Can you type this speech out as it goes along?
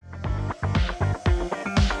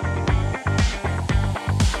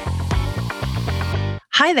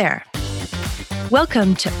Hi there.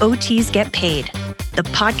 Welcome to OTs Get Paid, the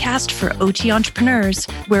podcast for OT entrepreneurs,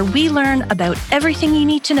 where we learn about everything you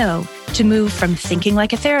need to know to move from thinking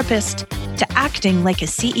like a therapist to acting like a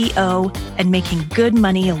CEO and making good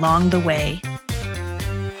money along the way.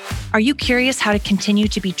 Are you curious how to continue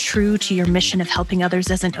to be true to your mission of helping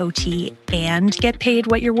others as an OT and get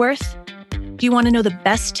paid what you're worth? Do you want to know the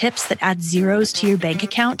best tips that add zeros to your bank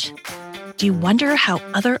account? Do you wonder how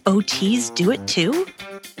other OTs do it too?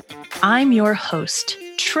 I'm your host,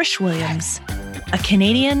 Trish Williams, a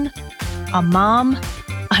Canadian, a mom,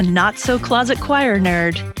 a not-so-closet choir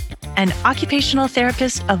nerd, an occupational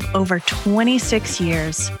therapist of over 26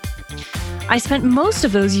 years. I spent most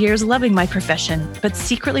of those years loving my profession, but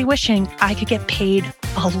secretly wishing I could get paid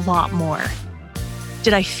a lot more.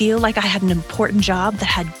 Did I feel like I had an important job that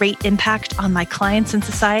had great impact on my clients and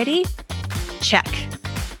society? Check.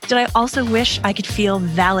 Did I also wish I could feel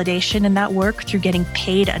validation in that work through getting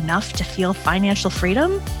paid enough to feel financial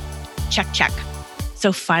freedom? Check, check.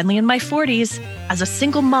 So finally in my 40s, as a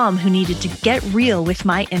single mom who needed to get real with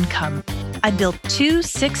my income, I built 2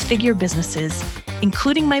 six-figure businesses,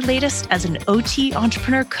 including my latest as an OT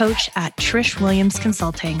entrepreneur coach at Trish Williams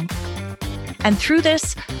Consulting. And through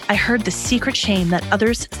this, I heard the secret shame that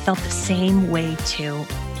others felt the same way too.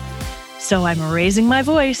 So I'm raising my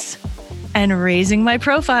voice and raising my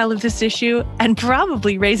profile of this issue and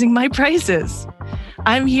probably raising my prices.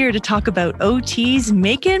 I'm here to talk about OTs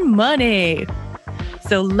making money.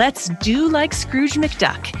 So let's do like Scrooge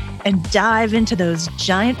McDuck and dive into those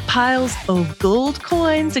giant piles of gold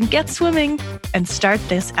coins and get swimming and start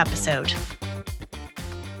this episode.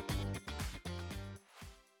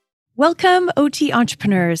 Welcome, OT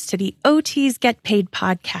entrepreneurs, to the OTs Get Paid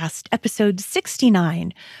podcast, episode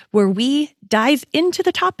 69, where we dive into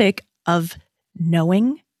the topic of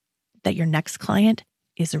knowing that your next client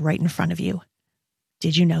is right in front of you.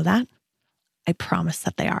 Did you know that? I promise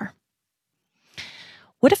that they are.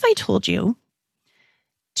 What if I told you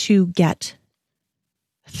to get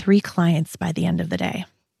 3 clients by the end of the day?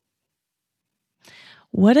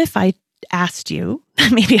 What if I asked you,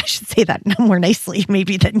 maybe I should say that more nicely,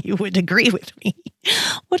 maybe then you would agree with me.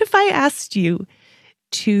 What if I asked you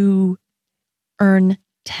to earn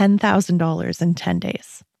 $10,000 in 10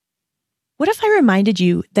 days? What if I reminded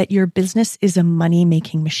you that your business is a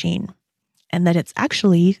money-making machine and that it's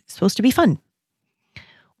actually supposed to be fun?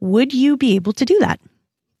 Would you be able to do that?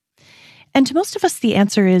 And to most of us, the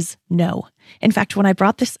answer is no. In fact, when I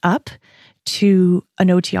brought this up to an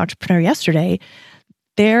OT entrepreneur yesterday,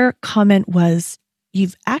 their comment was,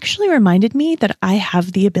 "You've actually reminded me that I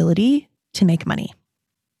have the ability to make money."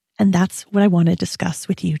 And that's what I want to discuss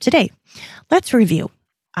with you today. Let's review.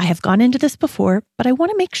 I have gone into this before, but I want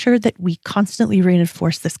to make sure that we constantly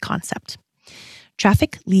reinforce this concept.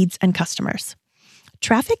 Traffic, leads, and customers.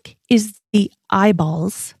 Traffic is the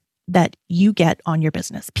eyeballs that you get on your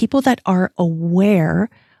business, people that are aware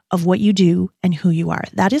of what you do and who you are.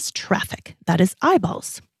 That is traffic. That is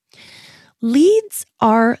eyeballs. Leads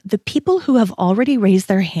are the people who have already raised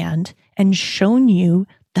their hand and shown you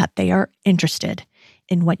that they are interested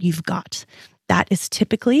in what you've got. That is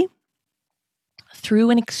typically through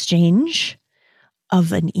an exchange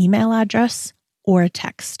of an email address or a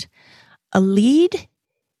text. A lead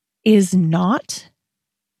is not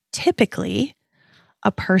typically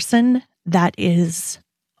a person that is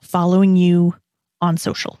following you on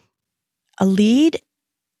social. A lead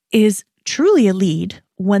is truly a lead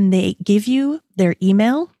when they give you their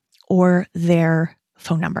email or their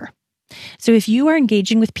phone number. So if you are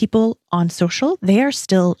engaging with people on social, they are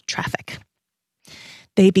still traffic.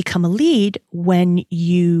 They become a lead when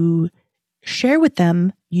you share with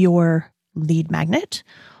them your lead magnet,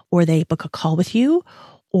 or they book a call with you,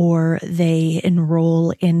 or they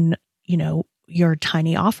enroll in, your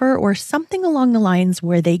tiny offer, or something along the lines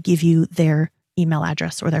where they give you their email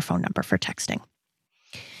address or their phone number for texting.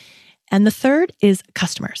 And the third is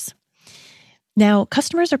customers. Now,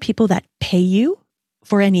 customers are people that pay you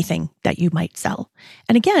for anything that you might sell.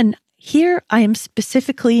 And again, here I am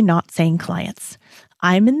specifically not saying clients.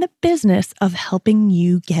 I'm in the business of helping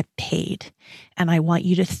you get paid. And I want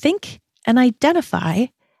you to think and identify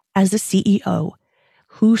as a CEO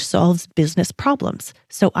who solves business problems.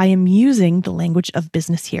 So I am using the language of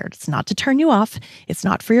business here. It's not to turn you off. It's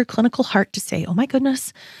not for your clinical heart to say, "Oh my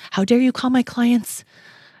goodness, how dare you call my clients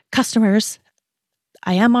customers?"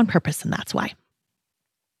 I am on purpose, and that's why.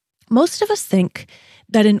 Most of us think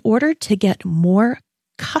that in order to get more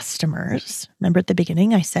customers, remember at the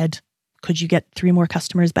beginning I said, could you get 3 more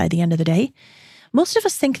customers by the end of the day? Most of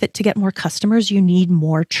us think that to get more customers, you need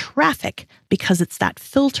more traffic because it's that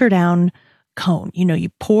filter down cone. You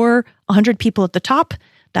pour 100 people at the top,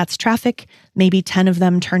 That's traffic. Maybe 10 of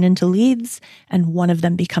them turn into leads and one of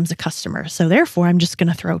them becomes a customer. So therefore, I'm just going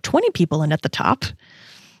to throw 20 people in at the top.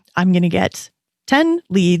 I'm going to get 10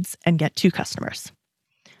 leads and get 2 customers.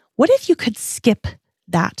 What if you could skip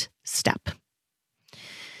that step?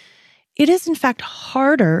 It is, in fact,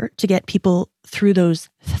 harder to get people through those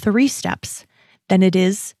 3 steps than it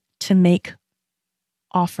is to make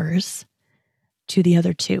offers to the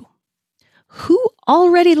other 2. Who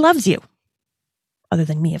already loves you? Other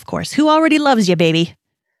than me, of course. Who already loves you, baby?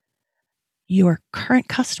 Your current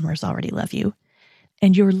customers already love you,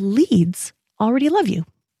 and your leads already love you.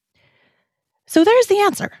 So there's the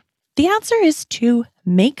answer. The answer is to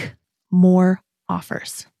make more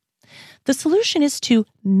offers. The solution is to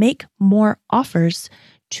make more offers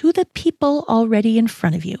to the people already in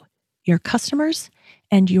front of you, your customers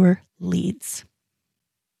and your leads.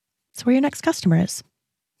 That's where your next customer is.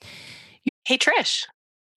 Hey, Trish.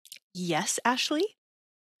 Yes, Ashley?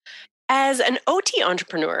 As an OT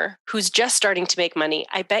entrepreneur who's just starting to make money,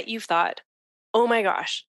 I bet you've thought, oh my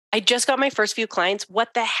gosh, I just got my first few clients.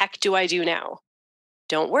 What the heck do I do now?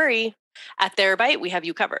 Don't worry. At Therabyte, we have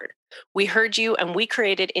you covered. We heard you and we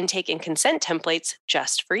created intake and consent templates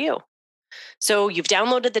just for you. So you've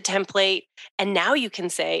downloaded the template and now you can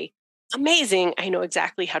say, amazing, I know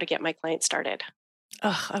exactly how to get my client started.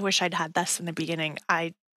 Oh, I wish I'd had this in the beginning.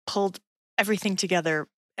 I pulled everything together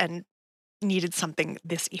and needed something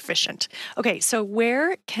this efficient. Okay, so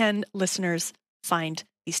where can listeners find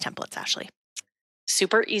these templates, Ashley?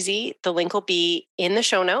 Super easy. The link will be in the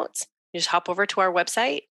show notes. You just hop over to our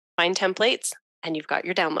website, find templates, and you've got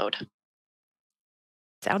your download.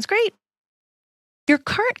 Sounds great. Your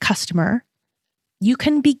current customer, you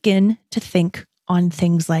can begin to think on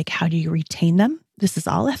things like, how do you retain them? This is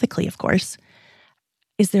all ethically, of course.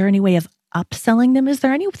 Is there any way of upselling them? Is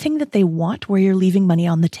there anything that they want where you're leaving money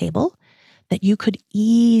on the table that you could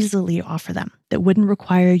easily offer them that wouldn't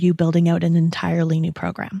require you building out an entirely new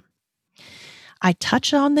program? I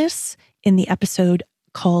touch on this in the episode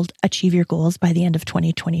called Achieve Your Goals by the End of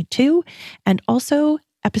 2022, and also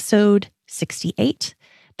episode 68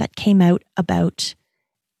 that came out about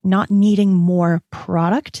not needing more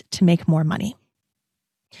product to make more money.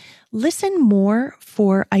 Listen more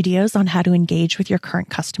for ideas on how to engage with your current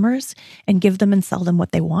customers and give them and sell them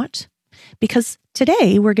what they want. Because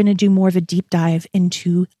today we're going to do more of a deep dive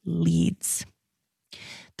into leads.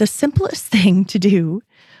 The simplest thing to do,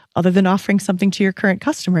 other than offering something to your current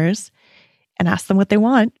customers and ask them what they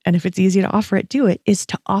want, and if it's easy to offer it, do it, is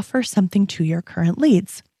to offer something to your current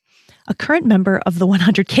leads. A current member of the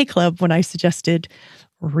 100K Club, when I suggested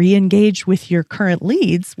re-engage with your current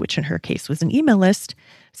leads, which in her case was an email list,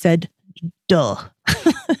 said, duh.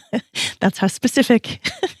 That's how specific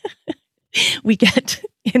we get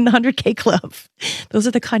in the 100K Club. Those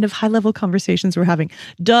are the kind of high-level conversations we're having.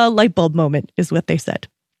 Duh, light bulb moment is what they said.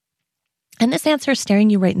 And this answer is staring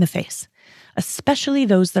you right in the face, especially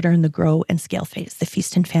those that are in the grow and scale phase, the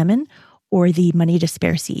feast and famine, or the money to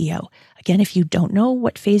spare CEO. Again, if you don't know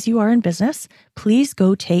what phase you are in business, please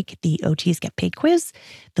go take the OTs Get Paid quiz.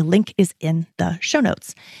 The link is in the show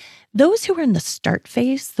notes. Those who are in the start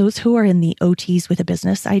phase, those who are in the OTs with a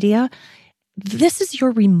business idea, this is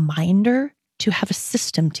your reminder to have a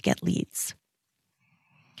system to get leads.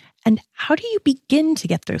 And how do you begin to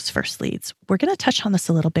get those first leads? We're going to touch on this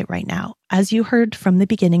a little bit right now. As you heard from the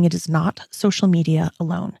beginning, it is not social media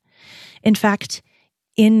alone. In fact,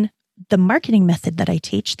 in the marketing method that I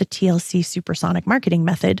teach, the TLC Supersonic Marketing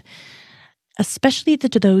Method, especially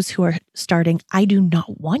to those who are starting, I do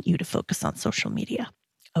not want you to focus on social media.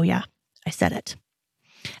 Oh yeah, I said it.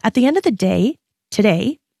 At the end of the day,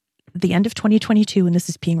 today, the end of 2022, when this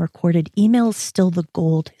is being recorded, email is still the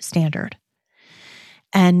gold standard.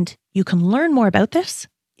 And you can learn more about this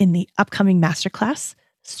in the upcoming masterclass,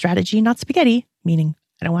 Strategy, Not Spaghetti, meaning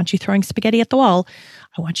I don't want you throwing spaghetti at the wall.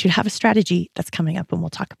 I want you to have a strategy that's coming up, and we'll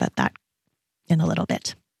talk about that in a little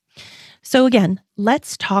bit. So again,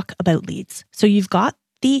 let's talk about leads. So you've got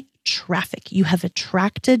the traffic. You have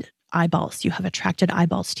attracted eyeballs. You have attracted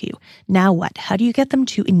eyeballs to you. Now what? How do you get them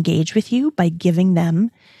to engage with you? By giving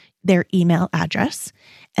them their email address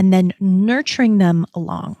and then nurturing them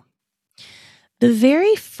along. The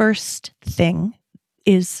very first thing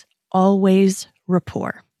is always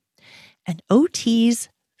rapport. And OTs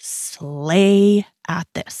slay at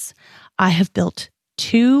this. I have built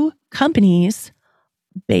 2 companies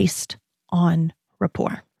based on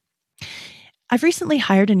rapport. I've recently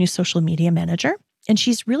hired a new social media manager, and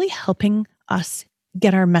she's really helping us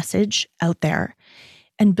get our message out there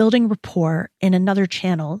and building rapport in another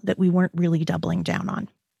channel that we weren't really doubling down on.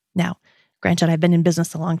 Now, Granted, I've been in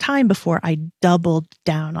business a long time before I doubled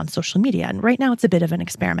down on social media. And right now it's a bit of an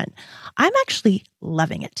experiment. I'm actually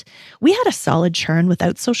loving it. We had a solid churn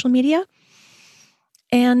without social media.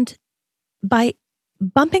 And by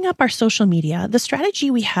bumping up our social media, the strategy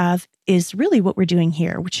we have is really what we're doing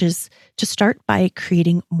here, which is to start by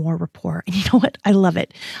creating more rapport. And you know what? I love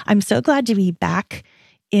it. I'm so glad to be back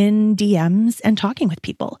in DMs and talking with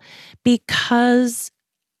people, because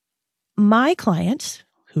my client,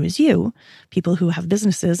 who is you, people who have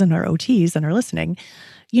businesses and are OTs and are listening,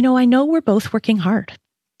 I know we're both working hard,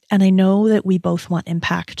 and I know that we both want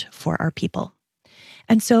impact for our people.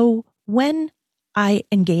 And so when I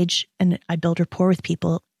engage and I build rapport with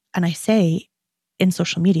people and I say in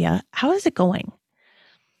social media, how is it going?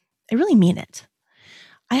 I really mean it.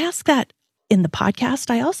 I ask that in the podcast.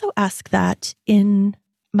 I also ask that in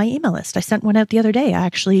my email list. I sent one out the other day. I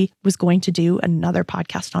actually was going to do another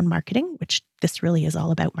podcast on marketing, which this really is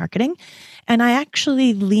all about marketing. And I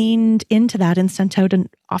actually leaned into that and sent out an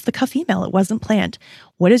off-the-cuff email. It wasn't planned.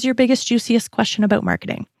 What is your biggest, juiciest question about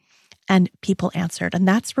marketing? And people answered. And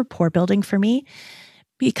that's rapport building for me,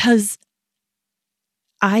 because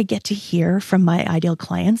I get to hear from my ideal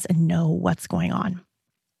clients and know what's going on.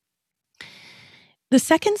 The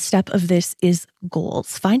second step of this is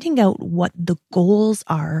goals, finding out what the goals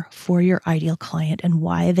are for your ideal client and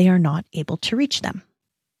why they are not able to reach them.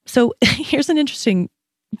 So here's an interesting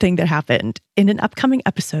thing that happened in an upcoming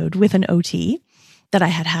episode with an OT that I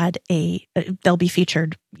had they'll be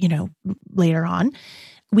featured, later on.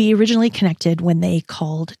 We originally connected when they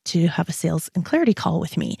called to have a sales and clarity call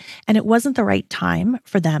with me, and it wasn't the right time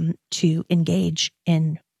for them to engage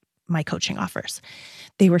in my coaching offers.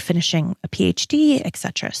 They were finishing a PhD,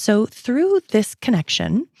 etc. So through this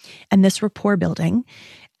connection and this rapport building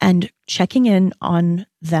and checking in on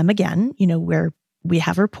them again, where we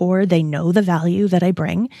have rapport, they know the value that I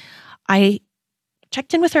bring, I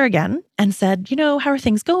checked in with her again and said, how are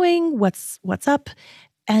things going? What's up?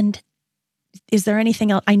 And is there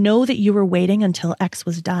anything else? I know that you were waiting until X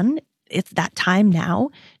was done. It's that time now.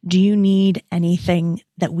 Do you need anything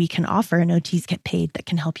that we can offer and OTs get paid that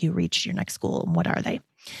can help you reach your next goal? And what are they?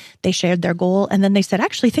 They shared their goal. And then they said,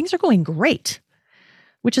 actually, things are going great,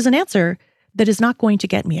 which is an answer that is not going to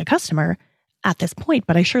get me a customer at this point,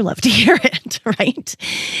 but I sure love to hear it, right?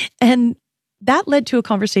 And that led to a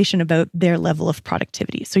conversation about their level of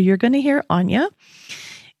productivity. So you're going to hear Anya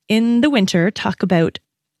in the winter talk about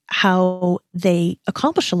how they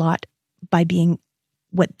accomplish a lot by being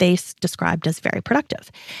what they described as very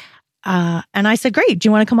productive. And I said, great, do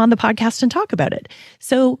you want to come on the podcast and talk about it?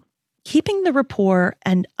 So keeping the rapport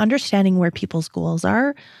and understanding where people's goals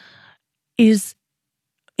are is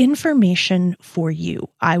information for you.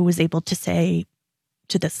 I was able to say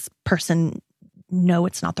to this person, no,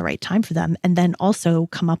 it's not the right time for them. And then also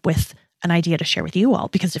come up with an idea to share with you all,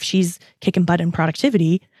 because if she's kicking butt in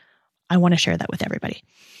productivity, I want to share that with everybody.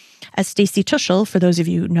 As Stacey Tuschl, for those of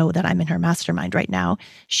you who know that I'm in her mastermind right now,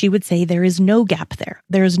 she would say there is no gap there.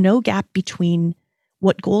 There is no gap between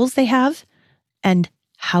what goals they have and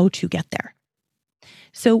how to get there.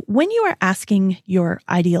 So when you are asking your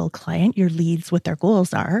ideal client, your leads, what their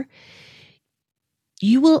goals are,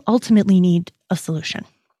 you will ultimately need a solution.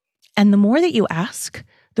 And the more that you ask,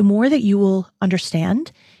 the more that you will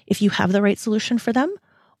understand if you have the right solution for them,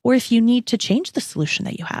 or if you need to change the solution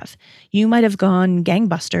that you have. You might have gone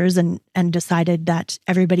gangbusters and decided that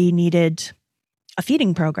everybody needed a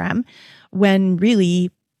feeding program when really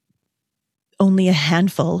only a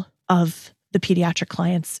handful of the pediatric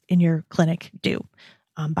clients in your clinic do.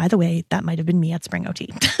 By the way, that might have been me at Spring OT.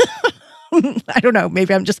 I don't know.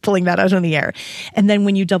 Maybe I'm just pulling that out on the air. And then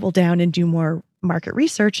when you double down and do more market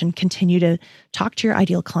research and continue to talk to your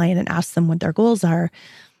ideal client and ask them what their goals are,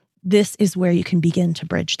 this is where you can begin to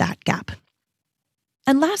bridge that gap.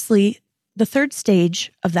 And lastly, the third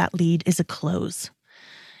stage of that lead is a close,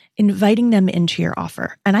 inviting them into your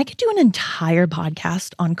offer. And I could do an entire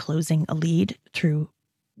podcast on closing a lead through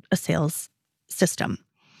a sales system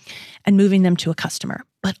and moving them to a customer.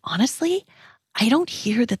 But honestly, I don't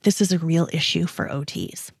hear that this is a real issue for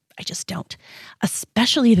OTs. I just don't.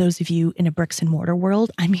 Especially those of you in a bricks and mortar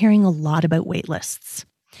world, I'm hearing a lot about wait lists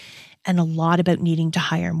and a lot about needing to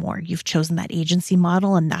hire more. You've chosen that agency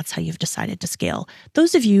model, and that's how you've decided to scale.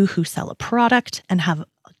 Those of you who sell a product and have a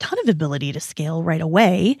ton of ability to scale right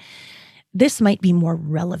away, this might be more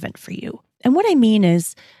relevant for you. And what I mean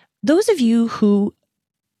is, those of you who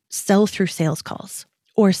sell through sales calls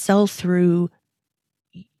or sell through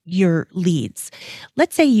your leads,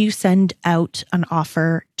 let's say you send out an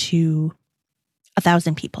offer to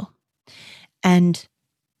 1,000 people and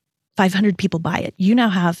 500 people buy it. You now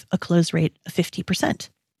have a close rate of 50%.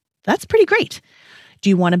 That's pretty great. Do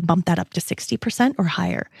you want to bump that up to 60% or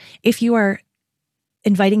higher? If you are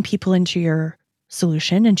inviting people into your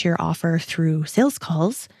solution, into your offer through sales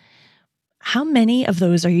calls, how many of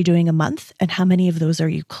those are you doing a month and how many of those are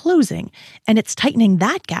you closing? And it's tightening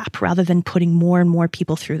that gap rather than putting more and more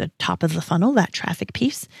people through the top of the funnel, that traffic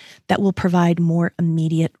piece, that will provide more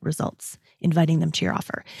immediate results, inviting them to your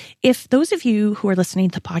offer. If those of you who are listening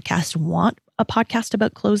to the podcast want a podcast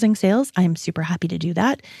about closing sales, I'm super happy to do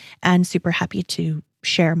that and super happy to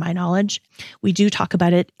share my knowledge. We do talk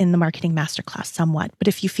about it in the Marketing Masterclass somewhat, but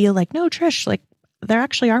if you feel like, no, Trish, like there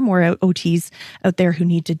actually are more OTs out there who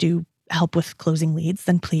need to do help with closing leads,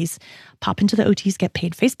 then please pop into the OTs Get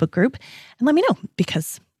Paid Facebook group and let me know,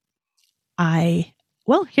 because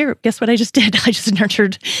here, guess what I just did? I just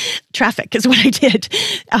nurtured traffic is what I did.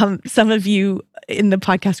 Some of you in the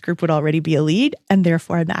podcast group would already be a lead, and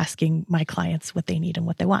therefore I'm asking my clients what they need and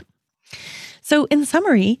what they want. So in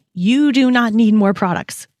summary, you do not need more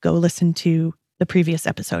products. Go listen to the previous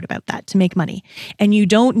episode about that to make money. And you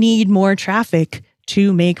don't need more traffic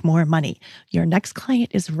to make more money. Your next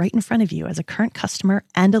client is right in front of you as a current customer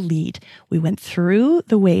and a lead. We went through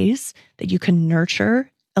the ways that you can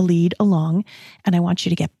nurture a lead along, and I want you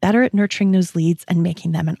to get better at nurturing those leads and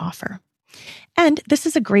making them an offer. And this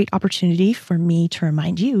is a great opportunity for me to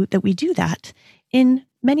remind you that we do that in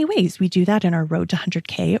many ways. We do that in our Road to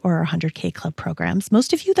 100K or our 100K Club programs.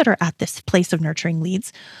 Most of you that are at this place of nurturing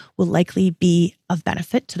leads will likely be of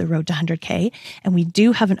benefit to the Road to 100K. And we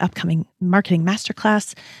do have an upcoming Marketing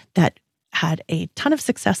Masterclass that had a ton of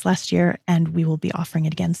success last year, and we will be offering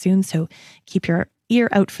it again soon. So keep your ear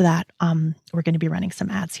out for that. We're going to be running some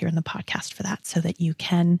ads here in the podcast for that so that you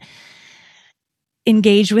can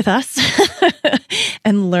engage with us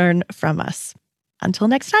and learn from us. Until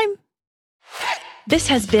next time. This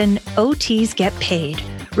has been OTs Get Paid,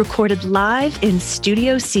 recorded live in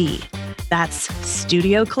Studio C. That's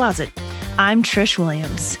Studio Closet. I'm Trish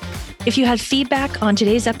Williams. If you have feedback on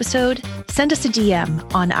today's episode, send us a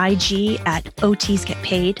DM on IG at OTs Get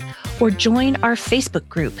Paid or join our Facebook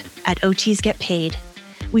group at OTs Get Paid.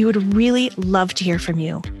 We would really love to hear from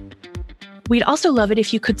you. We'd also love it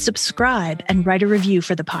if you could subscribe and write a review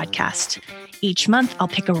for the podcast. Each month, I'll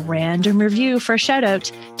pick a random review for a shout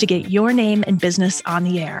out to get your name and business on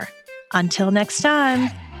the air. Until next time.